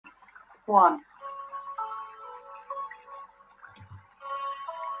1.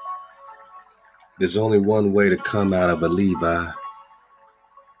 There's only one way to come out of a Levi,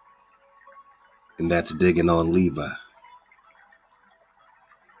 and that's digging on Levi.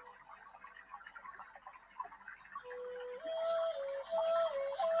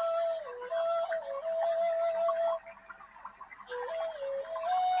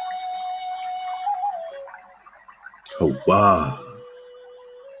 HAWAH.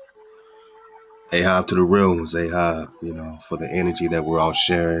 HAWAH to the real ones, HAWAH, for the energy that we're all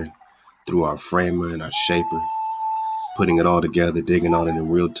sharing through our framer and our shaper, putting it all together, digging on it in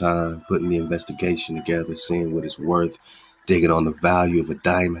real time, putting the investigation together, seeing what it's worth, digging on the value of a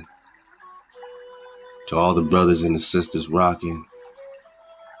diamond. To all the brothers and the sisters rocking,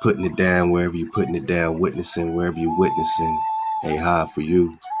 putting it down wherever you're putting it down, witnessing wherever you're witnessing. HAWAH for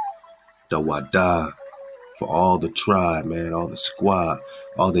you. Dawada for all the tribe, man, all the squad,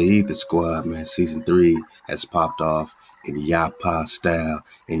 all the Ether squad, man. Season 3 has popped off in Yapa style,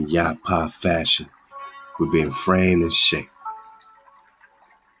 in Yapa fashion. We're being framed and shaped.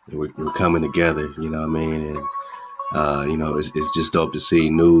 And we're coming together, you know what I mean? And, it's just dope to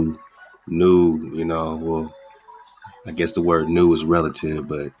see new, well, I guess the word new is relative,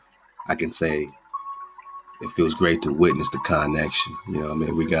 but I can say it feels great to witness the connection. You know what I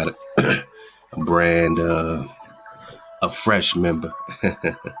mean? We got a brand, a fresh member,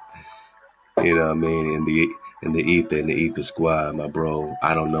 you know what I mean? In the Ether squad, my bro.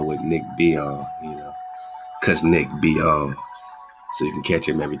 I don't know what Nick be on, cause Nick be on. So you can catch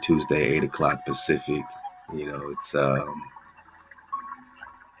him every Tuesday, 8 o'clock Pacific. It's a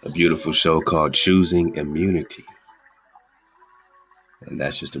beautiful show called Choosing Immunity. And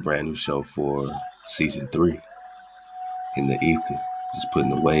that's just a brand new show for season 3 in the Ether. Just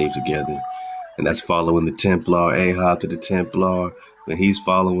putting the wave together. And that's following the Templar, HAWAH to the Templar. And he's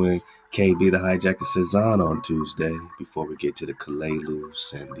following KB the Hijacker Cezanne on Tuesday before we get to the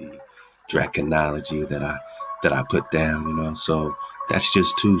Kalelus and the Draconology that I put down, So that's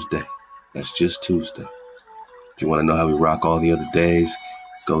just Tuesday. That's just Tuesday. If you want to know how we rock all the other days,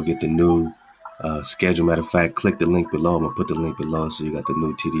 go get the new schedule. Matter of fact, click the link below. I'm going to put the link below so you got the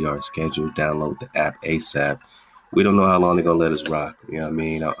new TDR schedule. Download the app ASAP. We don't know how long they're going to let us rock. You know what I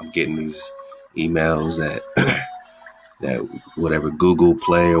mean? I'm getting these emails that whatever Google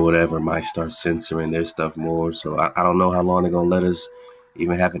Play or whatever might start censoring their stuff more. So I don't know how long they're going to let us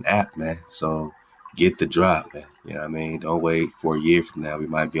even have an app, man. So get the drop, man. You know what I mean? Don't wait for a year from now. We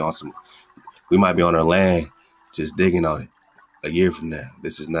might be on our land just digging on it a year from now.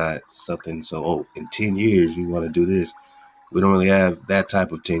 This is not something in 10 years we want to do this. We don't really have that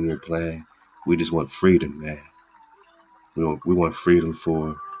type of 10-year plan. We just want freedom, man. We want freedom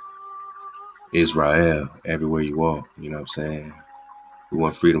for Israel everywhere you walk. You know what I'm saying? We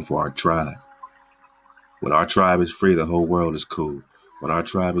want freedom for our tribe. When our tribe is free, the whole world is cool. When our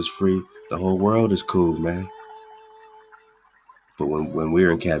tribe is free, the whole world is cool, man. But when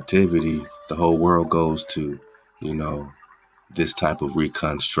we're in captivity, the whole world goes to, this type of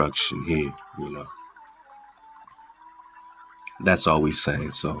reconstruction here, That's all we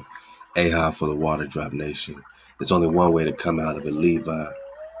saying. So, HAWAH for the Water Drop Nation. There's only one way to come out of a Levi.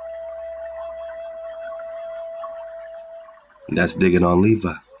 And that's digging on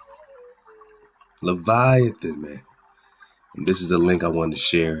Levi. Leviathan, man. And this is a link I wanted to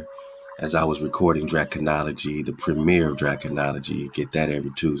share as I was recording Draconology, the premiere of Draconology. You get that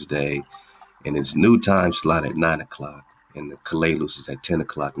every Tuesday. And it's new time slot at 9 o'clock. And the Kalelus is at 10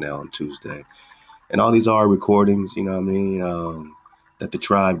 o'clock now on Tuesday. And all these are recordings, that the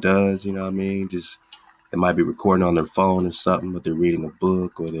tribe does, Just they might be recording on their phone or something, but they're reading a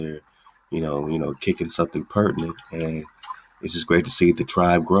book or they're, kicking something pertinent. And it's just great to see the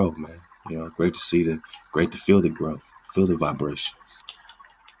tribe grow, man. Great to feel the growth, feel the vibrations.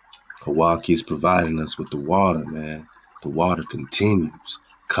 HAWAH keeps providing us with the water, man. The water continues.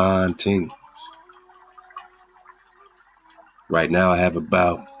 Right now I have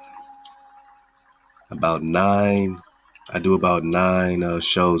about 9. I do about 9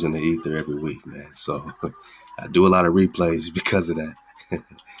 shows in the Ether every week, man. So I do a lot of replays because of that.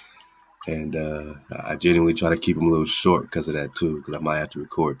 And I genuinely try to keep them a little short because of that too, because I might have to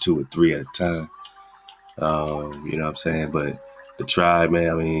record 2 or 3 at a time. You know what I'm saying? But the tribe,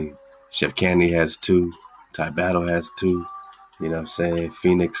 man, Chef Candy has 2. Ty Battle has 2. You know what I'm saying?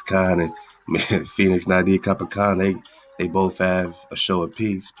 Phoenix Khan and Phoenix Nadia Kappa Khan, they both have a show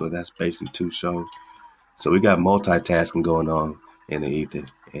apiece, but that's basically 2 shows. So we got multitasking going on in the Ether.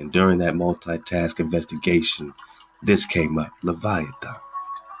 And during that multitask investigation, this came up, Leviathan.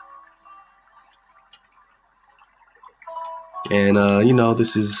 And,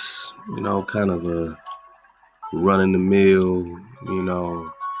 this is, kind of a run-in-the-mill,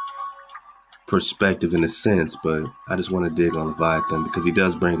 perspective in a sense, but I just want to dig on Leviathan because he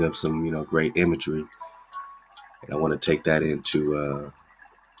does bring up some, great imagery. And I want to take that into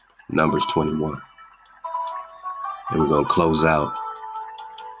Numbers 21. And we're going to close out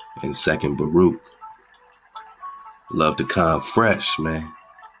in 2nd Baruch. Love to come fresh, man.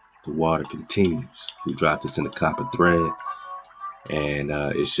 The water continues. We dropped this in a copper thread. And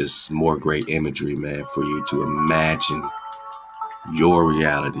it's just more great imagery, man, for you to imagine your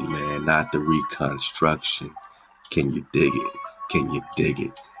reality, man, not the reconstruction. Can you dig it? Can you dig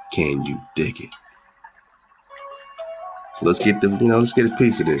it? Can you dig it? So let's get let's get a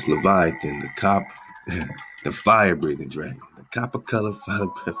piece of this. Leviathan, the fire-breathing dragon, the copper-colored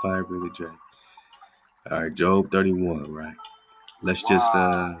fire-breathing dragon. All right, Job 31, right? Let's just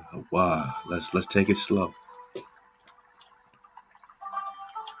let's take it slow.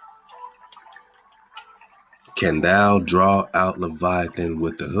 Can thou draw out Leviathan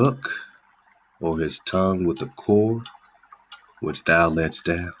with the hook, or his tongue with the cord which thou lettest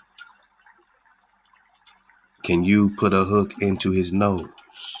down? Can you put a hook into his nose,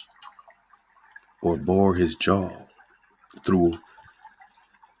 or bore his jaw through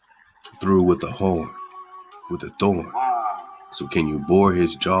with a horn, with a thorn? So can you bore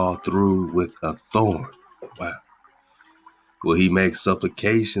his jaw through with a thorn? Wow. Will he make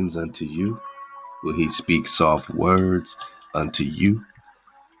supplications unto you? Will he speak soft words unto you?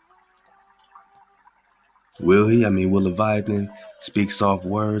 Will he? Will Leviathan speak soft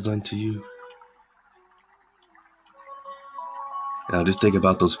words unto you? Now just think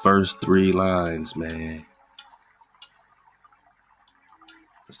about those first 3 lines, man.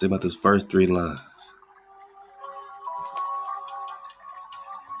 Let's think about those first 3 lines.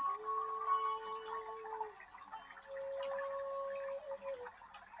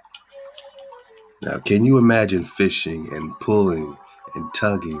 Now, can you imagine fishing and pulling and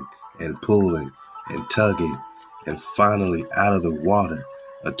tugging and pulling and tugging and finally out of the water,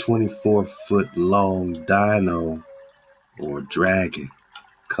 a 24-foot long dino or dragon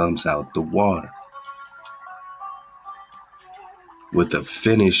comes out the water with a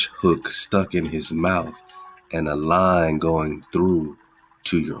finish hook stuck in his mouth and a line going through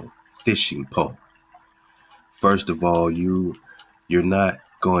to your fishing pole? First of all, you're not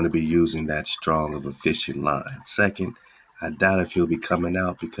going to be using that strong of a fishing line. Second, I doubt if he'll be coming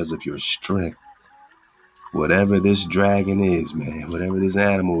out because of your strength. Whatever this dragon is, man, whatever this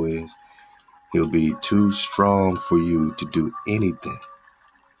animal is, he'll be too strong for you to do anything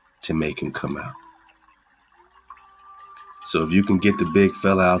to make him come out. So if you can get the big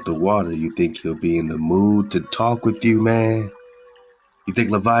fella out the water, you think he'll be in the mood to talk with you, man? You think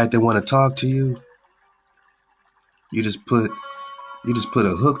Leviathan want to talk to you? You just put a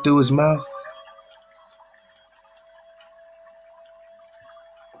hook through his mouth?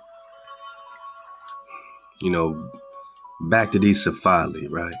 Back to these cephali,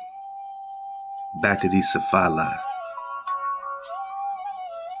 right? Back to these cephali.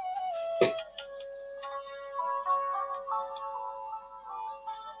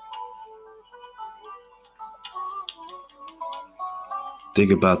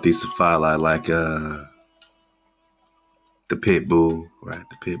 Think about these cephali like the pit bull, right?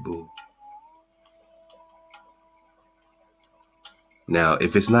 The pit bull. Now,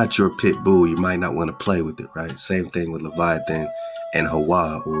 if it's not your pit bull, you might not want to play with it, right? Same thing with Leviathan and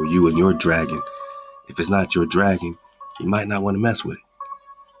HAWAH, or you and your dragon. If it's not your dragon, you might not want to mess with it.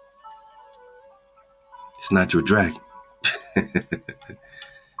 It's not your dragon.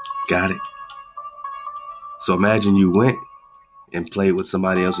 Got it? So imagine you went and played with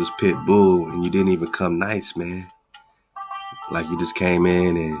somebody else's pit bull and you didn't even come nice, man. Like you just came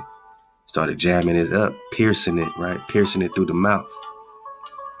in and started jamming it up, piercing it, right? Piercing it through the mouth.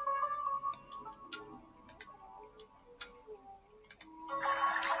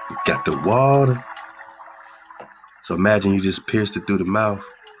 You got the water. So imagine you just pierced it through the mouth.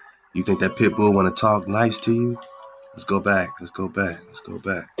 You think that pit bull want to talk nice to you? Let's go back.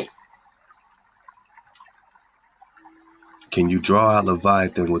 Can you draw out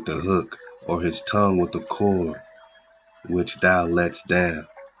Leviathan with the hook, or his tongue with the cord which thou lettest down?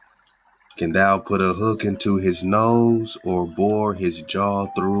 Can thou put a hook into his nose, or bore his jaw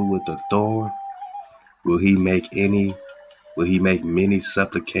through with a thorn? Will he make many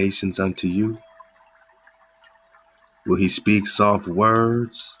supplications unto you? Will he speak soft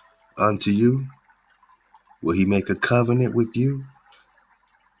words unto you? Will he make a covenant with you?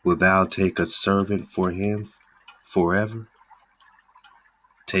 Will thou take a servant for him forever?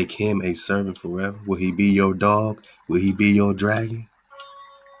 take him a servant forever? Will he be your dog? Will he be your dragon?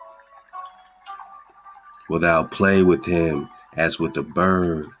 Will thou play with him as with a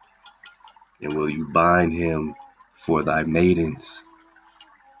bird? And will you bind him for thy maidens?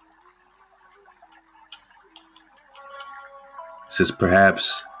 It says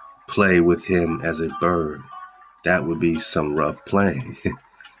perhaps play with him as a bird. That would be some rough playing.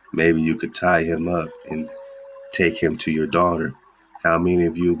 Maybe you could tie him up and take him to your daughter. How many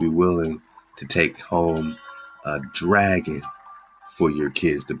of you would be willing to take home a dragon for your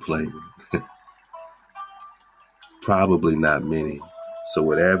kids to play with? Probably not many. So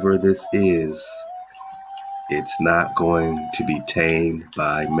whatever this is, it's not going to be tamed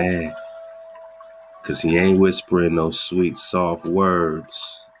by man. Because he ain't whispering those sweet, soft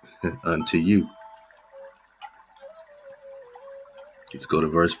words unto you. Let's go to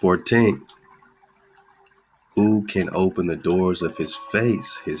verse 14. Who can open the doors of his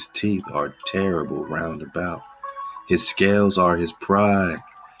face? His teeth are terrible round about. His scales are his pride,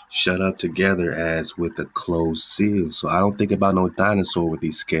 shut up together as with a closed seal. So I don't think about no dinosaur with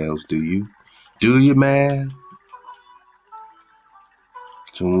these scales, do you? Do you, man?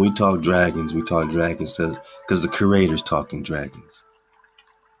 So when we talk dragons because the creator's talking dragons.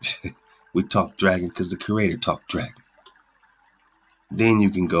 We talk dragon because the creator talked dragon. Then you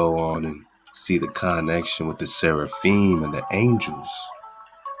can go on and see the connection with the seraphim and the angels.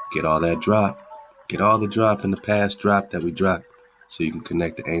 Get all that drop. Get all the drop in the past drop that we dropped so you can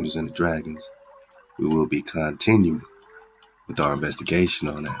connect the angels and the dragons. We will be continuing with our investigation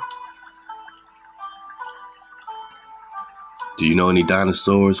on that. Do you know any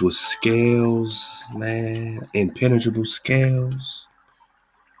dinosaurs with scales, man? Impenetrable scales?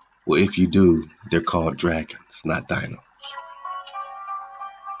 Well, if you do, they're called dragons, not dinos.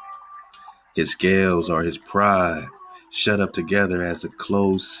 His scales are his pride, shut up together as a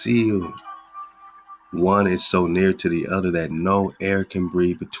closed seal. One is so near to the other that no air can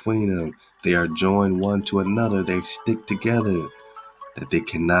breathe between them. They are joined one to another. They stick together that they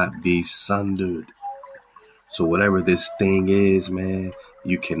cannot be sundered. So whatever this thing is, man,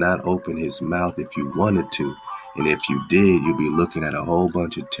 you cannot open his mouth if you wanted to. And if you did, you'll be looking at a whole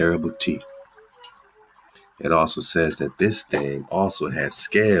bunch of terrible teeth. It also says that this thing also has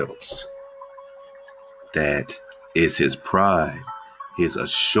scales. That is his pride, his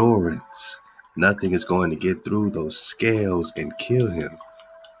assurance. Nothing is going to get through those scales and kill him.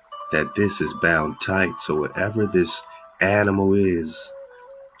 That this is bound tight. So whatever this animal is,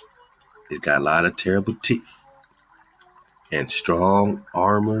 it's got a lot of terrible teeth and strong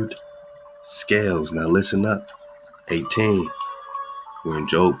armored scales. Now listen up. 18. We're in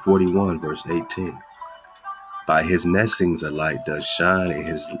Job 41, verse 18. By his nestings a light does shine,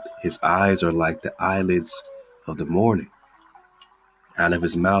 and his eyes are like the eyelids of the morning. Out of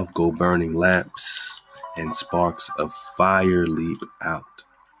his mouth go burning lamps, and sparks of fire leap out.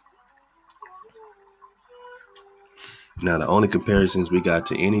 Now, the only comparisons we got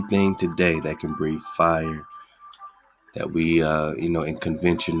to anything today that can breathe fire that we, in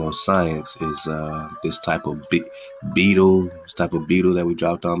conventional science is this type of beetle that we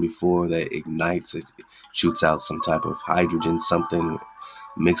dropped on before that ignites. It shoots out some type of hydrogen, something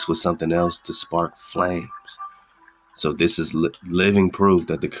mixed with something else to spark flames. So this is living proof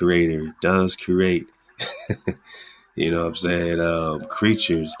that the creator does create, you know what I'm saying,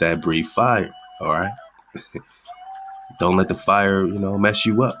 creatures that breathe fire, all right? Don't let the fire, mess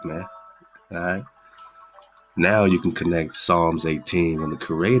you up, man, all right? Now you can connect Psalms 18 when the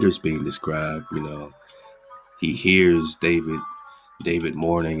creator's being described, he hears David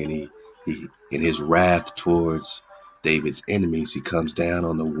mourning, and he in his wrath towards David's enemies, he comes down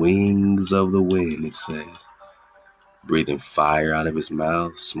on the wings of the wind, it says, breathing fire out of his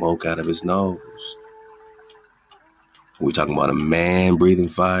mouth, smoke out of his nose. Are we talking about a man breathing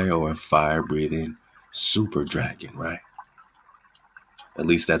fire or a fire breathing super dragon, right? At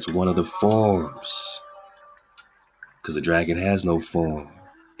least that's one of the forms. Because the dragon has no form.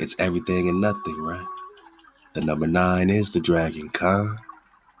 It's everything and nothing, right? The number 9 is the dragon, Khan.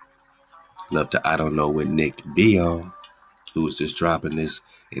 Love to I Don't Know what Nick be on, who was just dropping this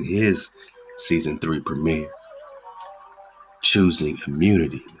in his season 3 premiere. Choosing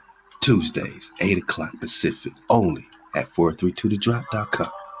Immunity, Tuesdays, 8 o'clock Pacific, only at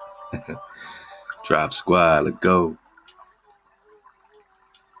 432thedrop.com. Drop Squad, let's go.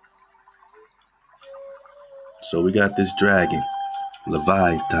 So we got this dragon,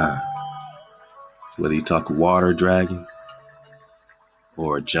 Leviathan. Whether you talk water dragon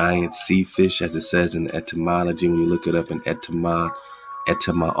or a giant sea fish, as it says in the etymology when you look it up in Etymology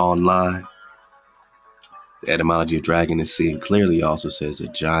online. The etymology of dragon is seen clearly also says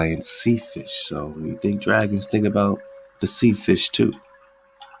a giant sea fish. So when you think dragons, think about the sea fish too.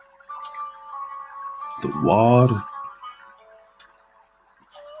 The water.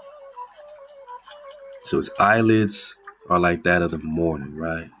 So its eyelids are like that of the morning,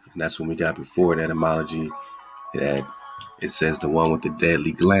 right? And that's when we got before the etymology that it says the one with the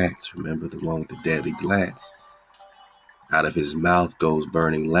deadly glance. Remember, the one with the deadly glance. Out of his mouth goes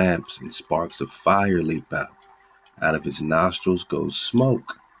burning lamps, and sparks of fire leap out. Out of his nostrils goes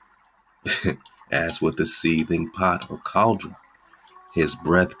smoke, as with a seething pot or cauldron. His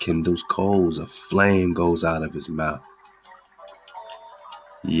breath kindles coals, a flame goes out of his mouth.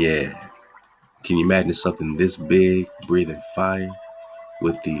 Yeah. Can you imagine something this big, breathing fire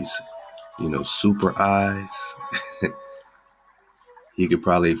with these, super eyes? He could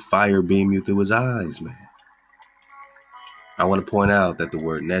probably fire beam you through his eyes, man. I want to point out that the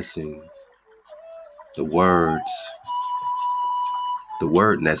word Nessings, the word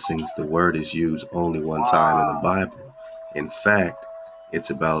Nessings, the word is used only one time in the Bible. In fact,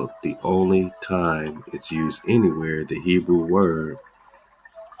 it's about the only time it's used anywhere, the Hebrew word.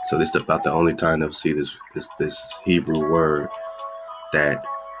 So this is about the only time they'll see this Hebrew word that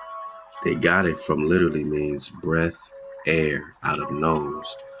they got it from literally means breath, air, out of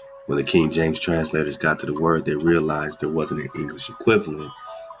nose. When the King James translators got to the word, they realized there wasn't an English equivalent.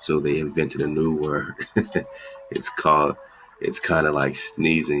 So they invented a new word. It's kind of like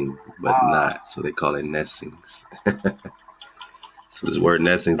sneezing, but not. So they call it Nessings. So this word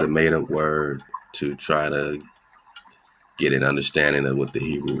Nessings is a made up word to try to get an understanding of what the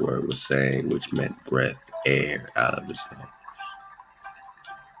Hebrew word was saying, which meant breath, air out of his nose.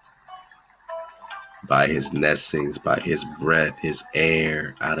 By his nestings, by his breath, his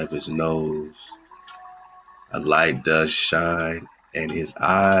air out of his nose, a light does shine in his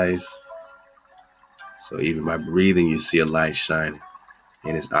eyes. So even by breathing, you see a light shining.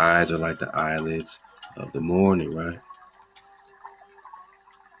 And his eyes are like the eyelids of the morning, right?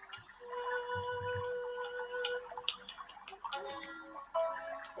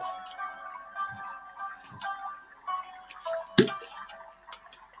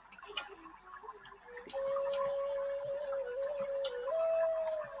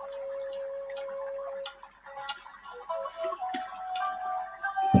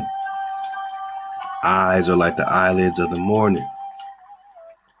 Eyes are like the eyelids of the morning.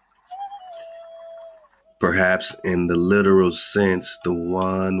 Perhaps in the literal sense, the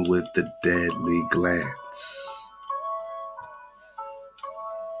one with the deadly glance.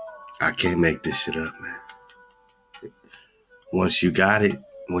 I can't make this shit up, man. Once you got it,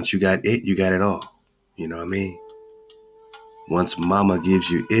 you got it all. You know what I mean? Once mama gives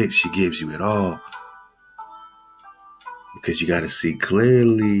you it, she gives you it all. Because you got to see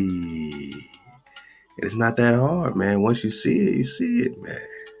clearly. It's not that hard, man. Once you see it, man.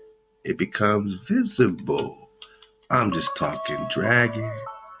 It becomes visible. I'm just talking dragon.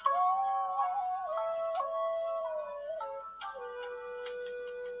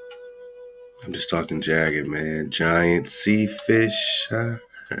 I'm just talking dragon, man. Giant sea fish. Huh?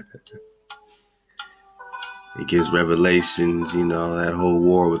 It gives revelations, that whole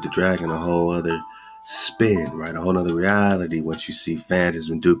war with the dragon, a whole other spin, right? A whole other reality. Once you see phantoms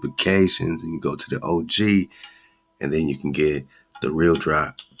and duplications and you go to the OG, and then you can get the real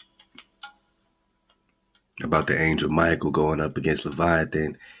drop about the angel Michael going up against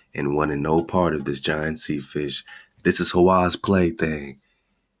Leviathan and wanting no part of this giant sea fish. This is HAWAH's plaything.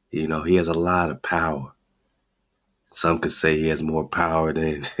 He has a lot of power. Some could say he has more power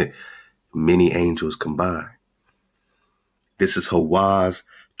than many angels combined. This is HAWAH's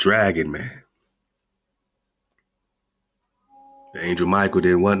dragon, man. The angel Michael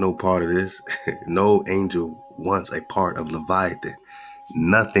didn't want no part of this. No angel wants a part of Leviathan.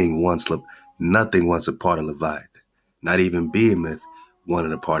 Nothing wants a part of Leviathan. Not even Behemoth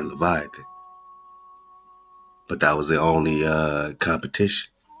wanted a part of Leviathan. But that was the only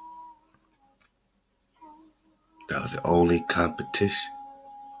competition. That was the only competition.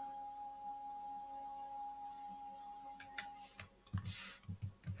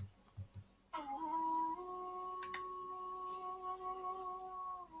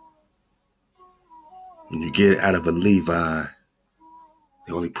 When you get out of a Levi,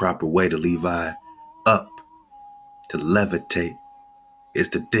 the only proper way to Levi up, to levitate, is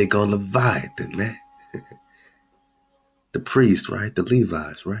to dig on Leviathan, man. The priest, right? The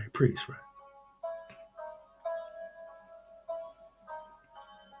Levi's, right? Priest, right?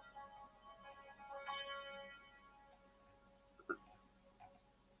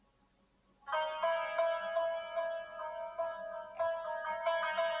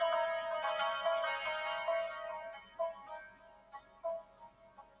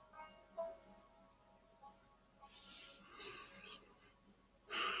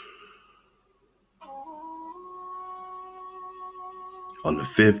 On the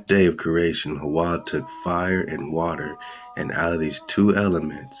fifth day of creation, HAWAH took fire and water, and out of these two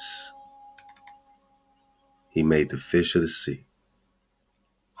elements, he made the fish of the sea.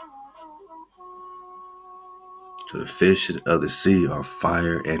 So the fish of the sea are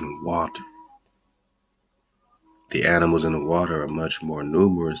fire and water. The animals in the water are much more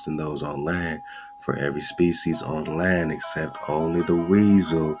numerous than those on land. For every species on land except only the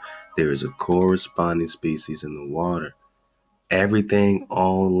weasel, there is a corresponding species in the water. Everything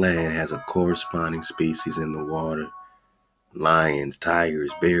on land has a corresponding species in the water. Lions,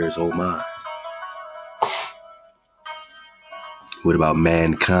 tigers, bears, oh my. What about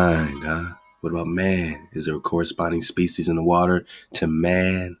mankind, huh? What about man? Is there a corresponding species in the water to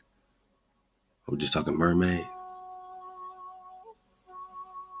man? We're just talking mermaid.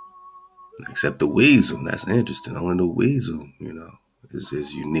 Except the weasel. That's interesting. Only the weasel,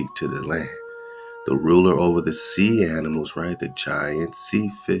 is unique to the land. The ruler over the sea animals, right? The giant sea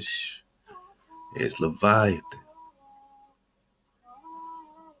fish is Leviathan.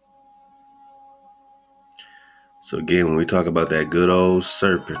 So again, when we talk about that good old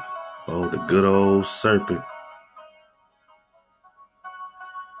serpent, the good old serpent.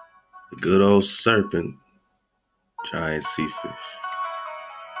 The good old serpent, giant sea fish.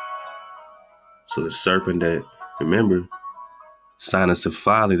 So the serpent that, remember, Sinus of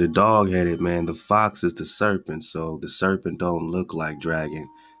Folly, the dog-headed man, the fox is the serpent. So the serpent don't look like dragon.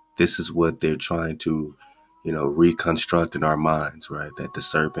 This is what they're trying to, reconstruct in our minds, right? That the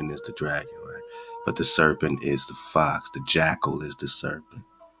serpent is the dragon, right? But the serpent is the fox. The jackal is the serpent.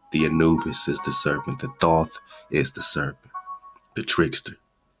 The Anubis is the serpent. The Thoth is the serpent. The trickster.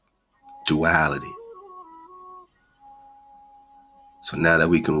 Duality. So now that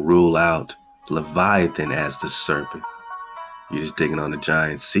we can rule out Leviathan as the serpent, you're just digging on the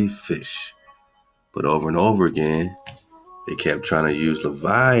giant sea fish. But over and over again, they kept trying to use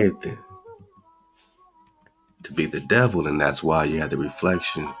Leviathan to be the devil. And that's why you had the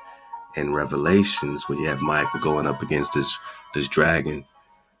reflection in Revelations when you have Michael going up against this dragon.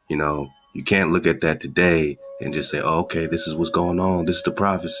 You can't look at that today and just say, oh, okay, this is what's going on. This is the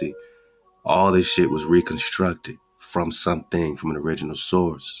prophecy. All this shit was reconstructed from something, from an original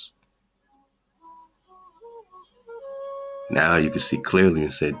source. Now you can see clearly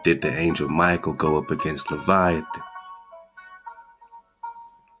and say, did the angel Michael go up against Leviathan?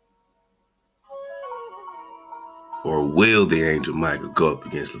 Or will the angel Michael go up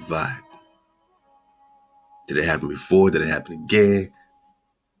against Leviathan? Did it happen before? Did it happen again?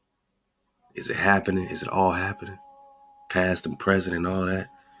 Is it happening? Is it all happening? Past and present and all that?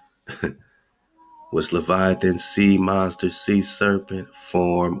 Was Leviathan sea monster, sea serpent,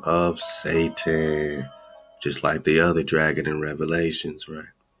 form of Satan? Just like the other dragon in Revelations, right?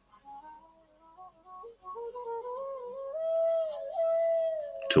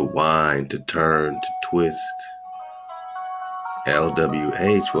 To wind, to turn, to twist.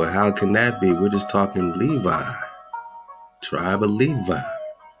 LWH, well, how can that be? We're just talking Levi. Tribe of Levi.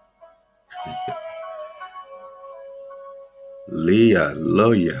 Leah,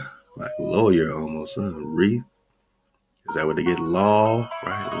 lawyer, like lawyer almost, huh? Wreath. Is that where they get law,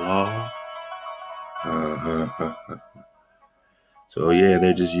 right? Law. So yeah,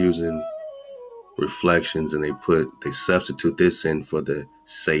 they're just using reflections and they substitute this in for the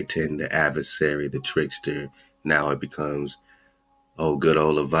Satan, the adversary, the trickster. Now it becomes, oh, good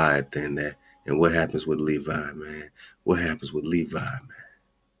old Leviathan. And what happens with Levi, man? What happens with Levi, man?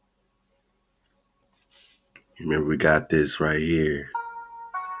 Remember, we got this right here.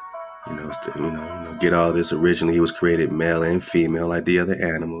 Get all this. Originally, he was created male and female like the other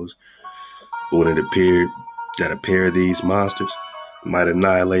animals. But when it appeared that a pair of these monsters might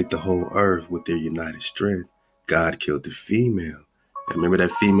annihilate the whole earth with their united strength, God killed the female. And remember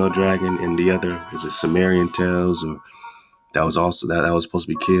that female dragon in the other, is it Sumerian tales, or that was also that was supposed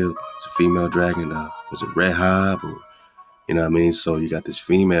to be killed? It's a female dragon. Was it Rahab, or So you got this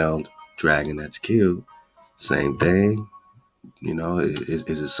female dragon that's killed. Same thing.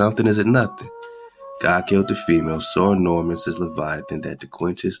 Is it something? Is it nothing? God killed the female, so enormous is Leviathan that to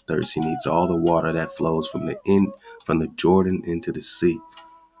quench his thirst, he needs all the water that flows from the Jordan into the sea.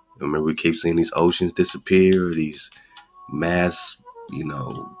 Remember, we keep seeing these oceans disappear, these mass,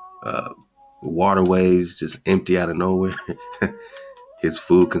 waterways just empty out of nowhere. His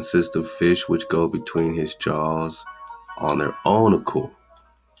food consists of fish which go between his jaws on their own accord.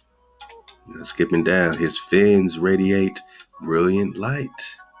 Skipping down, his fins radiate brilliant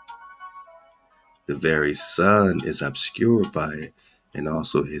light. The very sun is obscured by it, and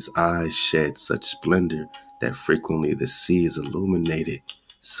also his eyes shed such splendor that frequently the sea is illuminated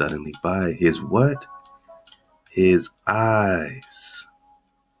suddenly by it. His what? His eyes.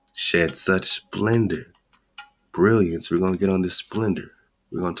 shed such splendor, brilliance. We're going to get on this splendor.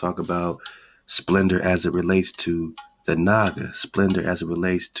 We're going to talk about splendor as it relates to the Naga, splendor as it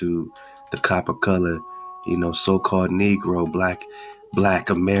relates to the copper color, so-called Negro, black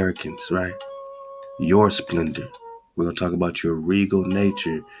Americans, right? Your splendor. We're going to talk about your regal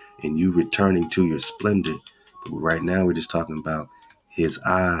nature and you returning to your splendor. But right now we're just talking about his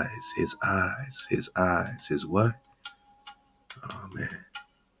eyes, his eyes, his eyes, his what? Oh, man.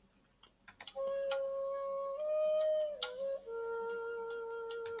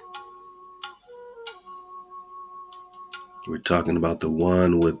 We're talking about the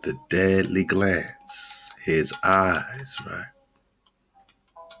one with the deadly glance, his eyes, right?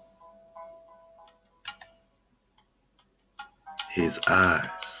 His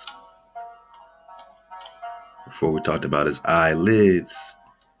eyes. Before we talked about his eyelids,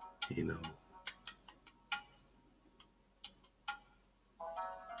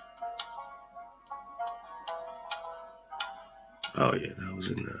 Oh, yeah, that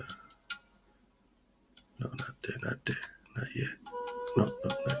was in no, not there, not yet. No,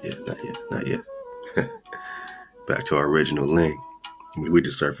 not yet. Back to our original link. We're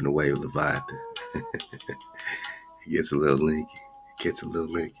just surfing the wave of Leviathan. It gets a little linky.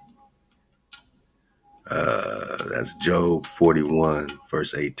 That's Job 41,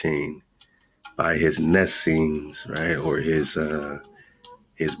 verse 18. By his nescings, right, or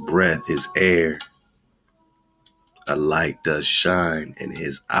his breath, his air, a light does shine, and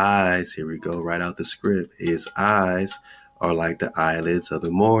his eyes, here we go, right out the script, his eyes are like the eyelids of the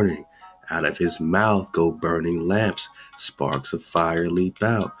morning. Out of his mouth go burning lamps, sparks of fire leap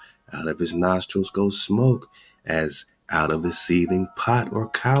out. Out of his nostrils go smoke, as out of the seething pot or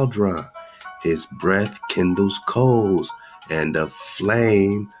cauldron. His breath kindles coals, and a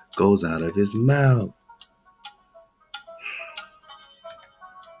flame goes out of his mouth.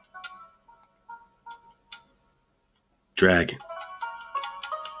 Dragon.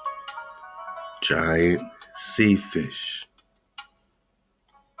 Giant sea fish.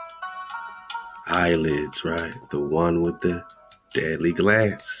 Eyelids, right? The one with the deadly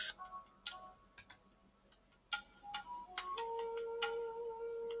glance.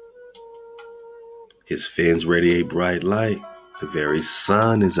 His fins radiate bright light. The very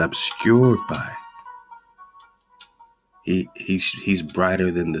sun is obscured by it. He's brighter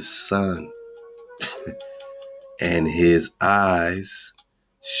than the sun. And his eyes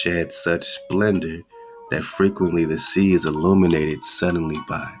shed such splendor that frequently the sea is illuminated suddenly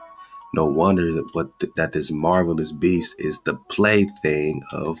by. No wonder that this marvelous beast is the plaything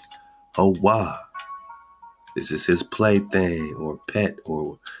of HAWAH. This is his plaything or pet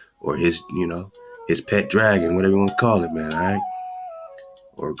or his, his pet dragon, whatever you want to call it, man, all right?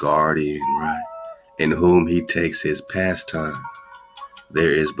 Or guardian, right? In whom he takes his pastime.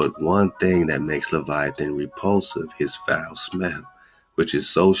 There is but one thing that makes Leviathan repulsive, his foul smell, which is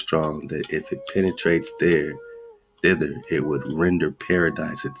so strong that if it penetrates thither, it would render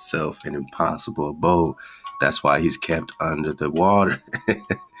paradise itself an impossible abode. That's why he's kept under the water.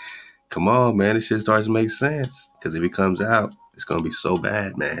 Come on, man. This shit starts to make sense. Because if he comes out, it's going to be so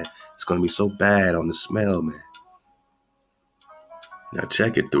bad, man. It's going to be so bad on the smell, man. Now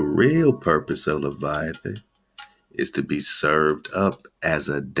check it. The real purpose of Leviathan is to be served up as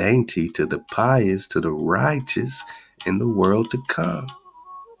a dainty to the pious, to the righteous in the world to come.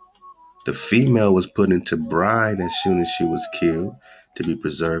 The female was put into brine as soon as she was killed to be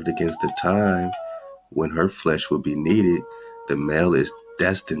preserved against the time when her flesh would be needed. The male is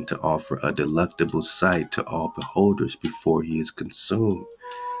destined to offer a delectable sight to all beholders before he is consumed.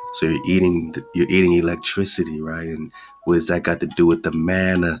 So you're eating electricity, right? And what has that got to do with the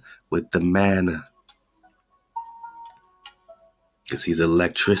manna? Because he's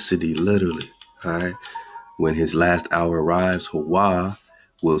electricity, literally, all right? When his last hour arrives, HAWAH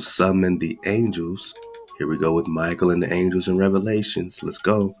will summon the angels. Here we go with Michael and the angels in Revelations. Let's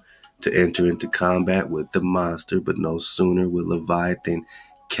go. To enter into combat with the monster, but no sooner will Leviathan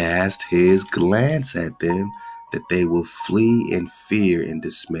cast his glance at them that they will flee in fear and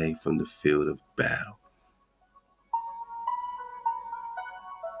dismay from the field of battle.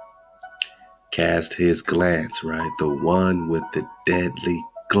 Cast his glance, right? The one with the deadly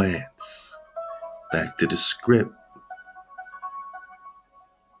glance. Back to the script.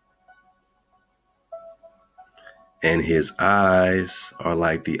 And his eyes are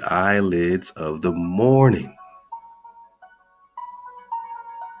like the eyelids of the morning.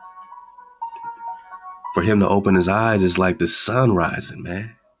 For him to open his eyes is like the sun rising,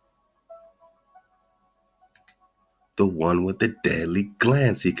 man. The one with the deadly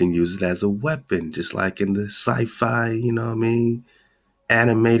glance. He can use it as a weapon, just like in the sci-fi,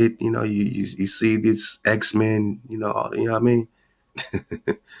 animated, you see this X-Men, you know what I mean? You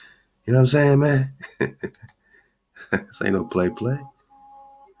know what I'm saying, man? This ain't no play.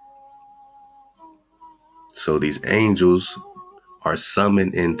 So these angels are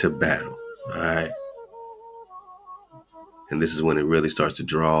summoned into battle, all right? And this is when it really starts to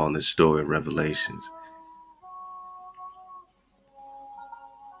draw on the story of Revelations.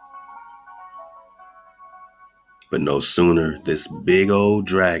 But no sooner this big old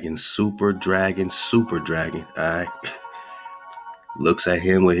dragon, super dragon, all right, looks at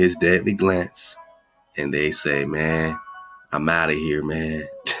him with his deadly glance, and they say, man, I'm out of here, man.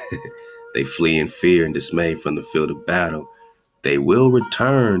 They flee in fear and dismay from the field of battle. They will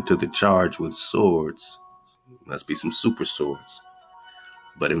return to the charge with swords. Must be some super swords.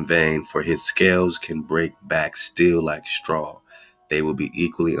 But in vain, for his scales can break back steel like straw. They will be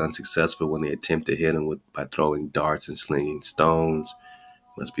equally unsuccessful when they attempt to hit him by throwing darts and slinging stones.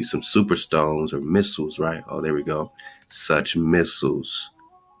 Must be some super stones or missiles, right? Oh, there we go. Such missiles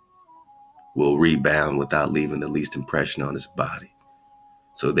will rebound without leaving the least impression on his body.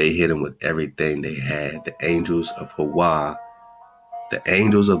 So they hit him with everything they had. The angels of HAWAH, the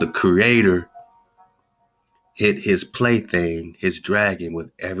angels of the Creator, hit his plaything, his dragon,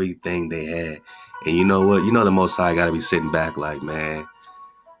 with everything they had. And you know what? You know the Most High got to be sitting back like, man,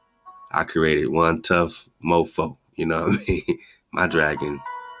 I created one tough mofo. You know what I mean? My dragon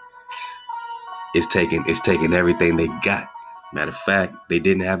is taking everything they got. Matter of fact, they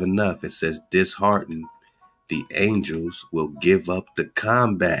didn't have enough. It says, disheartened, the angels will give up the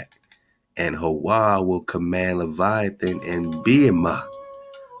combat, and HAWAH will command Leviathan and Behemoth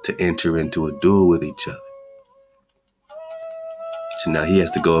to enter into a duel with each other. So now he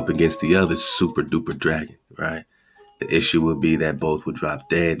has to go up against the other super duper dragon, right? The issue will be that both will drop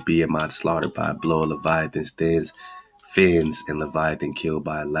dead, Behemoth slaughtered by a blow of Leviathan's fins, and Leviathan killed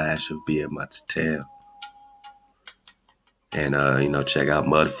by a lash of Behemoth's tail. And, check out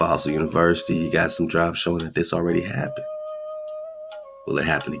Mud Fossil University. You got some drops showing that this already happened. Will it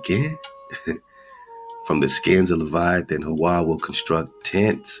happen again? From the skins of Leviathan, HAWAH will construct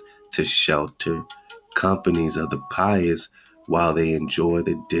tents to shelter companies of the pious while they enjoy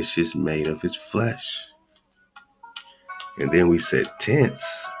the dishes made of his flesh. And then we said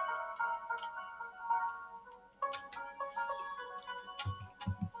tents.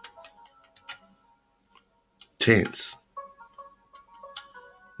 Tents.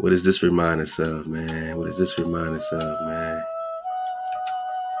 What does this remind us of, man? What does this remind us of, man?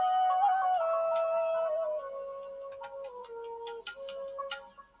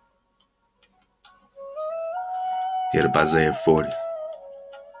 Hit up Isaiah 40.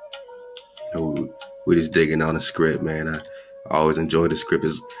 We're just digging on the script, man. I always enjoy the script.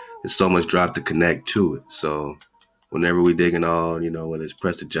 There's so much drop to connect to it. So whenever we digging on, whether it's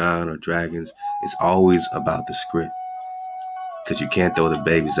Prester John or Dragons, it's always about the script. Because you can't throw the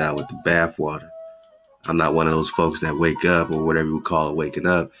babies out with the bathwater. I'm not one of those folks that wake up, or whatever you call it, waking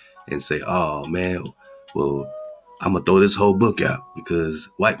up, and say, oh, man, well, I'm going to throw this whole book out because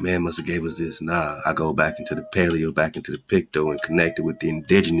white man must have gave us this. Nah, I go back into the paleo, back into the picto, and connect it with the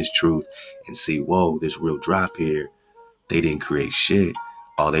indigenous truth and see, whoa, this real drop here. They didn't create shit.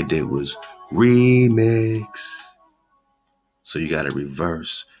 All they did was remix. So you got to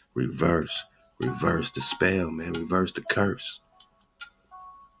reverse the spell, man. Reverse the curse.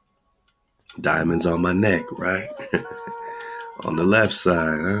 Diamonds on my neck, right? On the left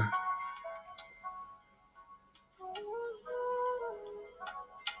side, huh?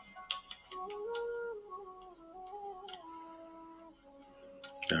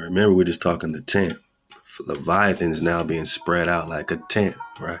 Now remember, we're just talking the tent. Leviathan is now being spread out like a tent,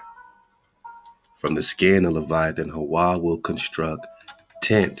 right? From the skin of Leviathan, HAWAH will construct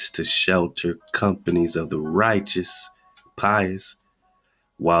tents to shelter companies of the righteous, pious,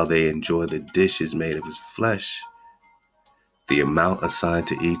 while they enjoy the dishes made of his flesh. The amount assigned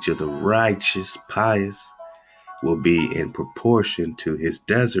to each of the righteous, pious, will be in proportion to his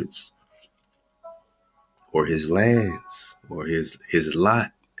deserts, or his lands, or his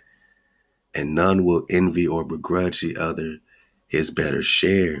lot. And none will envy or begrudge the other his better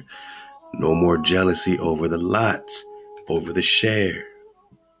share. No more jealousy over the lots, over the share.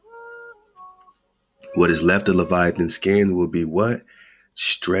 What is left of Leviathan's skin will be what?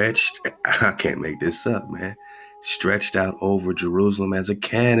 Stretched, I can't make this up, man. Stretched out over Jerusalem as a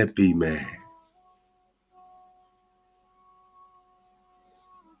canopy, man.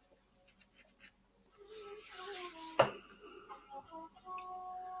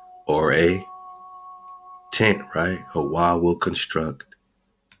 Or a tent, right? HAWAH will construct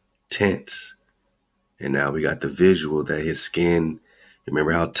tents. And now we got the visual that his skin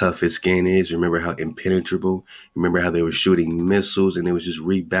Remember how tough his skin is? Remember how impenetrable? Remember how they were shooting missiles and it was just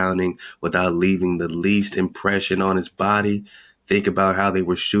rebounding without leaving the least impression on his body? Think about how they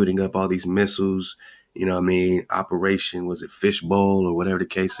were shooting up all these missiles. You know what I mean? Operation, was it Fishbowl or whatever the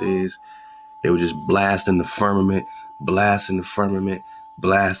case is? They were just blasting the firmament, blasting the firmament,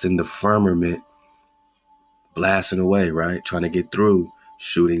 blasting the firmament, blasting away, right? Trying to get through,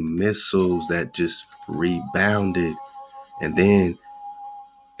 shooting missiles that just rebounded. And then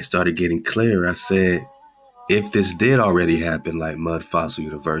it started getting clear. I said, if this did already happen, like Mud Fossil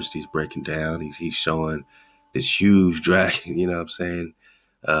University's breaking down, he's showing this huge dragon, you know what I'm saying?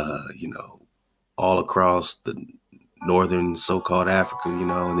 All across the northern so-called Africa, and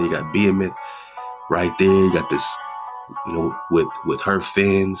then you got Behemoth right there. You got this, with her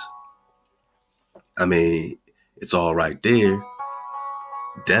fins. I mean, it's all right there.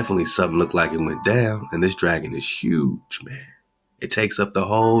 Definitely something looked like it went down. And this dragon is huge, man. It takes up the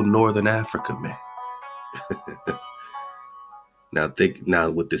whole northern Africa, man. Now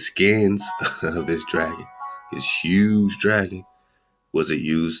with the skins of this dragon, this huge dragon, was it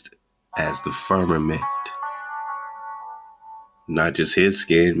used as the firmament? Not just his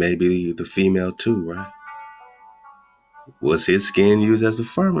skin, maybe the female too, right? Was his skin used as the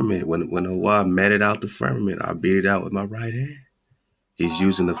firmament? When HAWAH meted out the firmament, I beat it out with my right hand. He's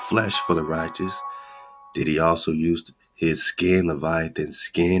using the flesh for the righteous. Did he also use his skin, Leviathan's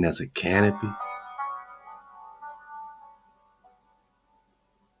skin, as a canopy?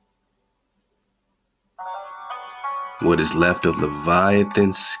 What is left of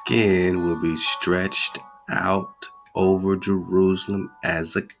Leviathan's skin will be stretched out over Jerusalem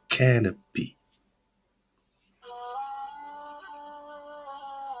as a canopy.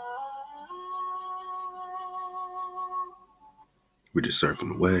 We're just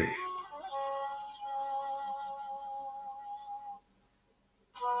surfing the wave.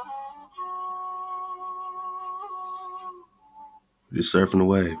 We're just surfing the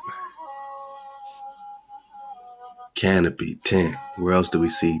wave. Canopy, tent. Where else do we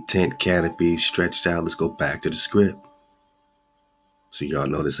see tent, canopy, stretched out? Let's go back to the script. So y'all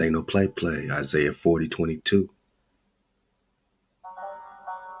know this ain't no play. Isaiah 40:22.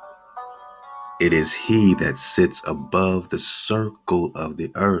 It is he that sits above the circle of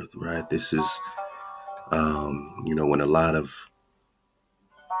the earth, right? This is, when a lot of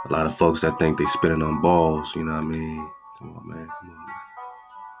folks that think they spinning on balls, you know what I mean? Come on, man.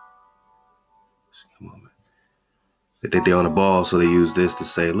 They think they're on a ball, so they use this to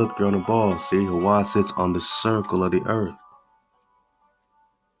say, look, you're on a ball. See, HAWAH sits on the circle of the earth.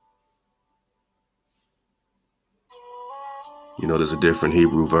 There's a different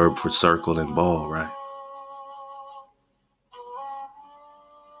Hebrew verb for circle and ball, right?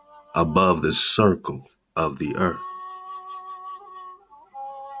 Above the circle of the earth.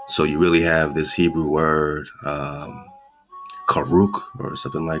 So you really have this Hebrew word, karuk, or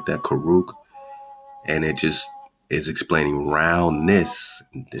something like that, karuk, and it just is explaining roundness.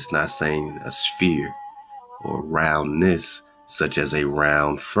 It's not saying a sphere or roundness, such as a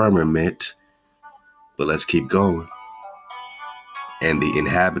round firmament. But let's keep going. And the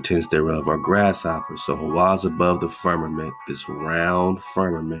inhabitants thereof are grasshoppers. So HAWAH's above the firmament, this round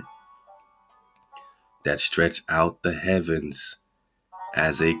firmament that stretched out the heavens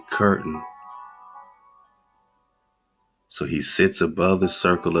as a curtain. So he sits above the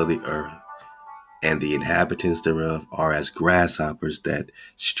circle of the earth, and the inhabitants thereof are as grasshoppers that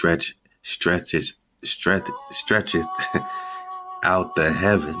stretcheth out the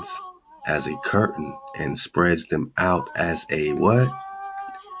heavens as a curtain and spreads them out as a what?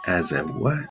 As a what?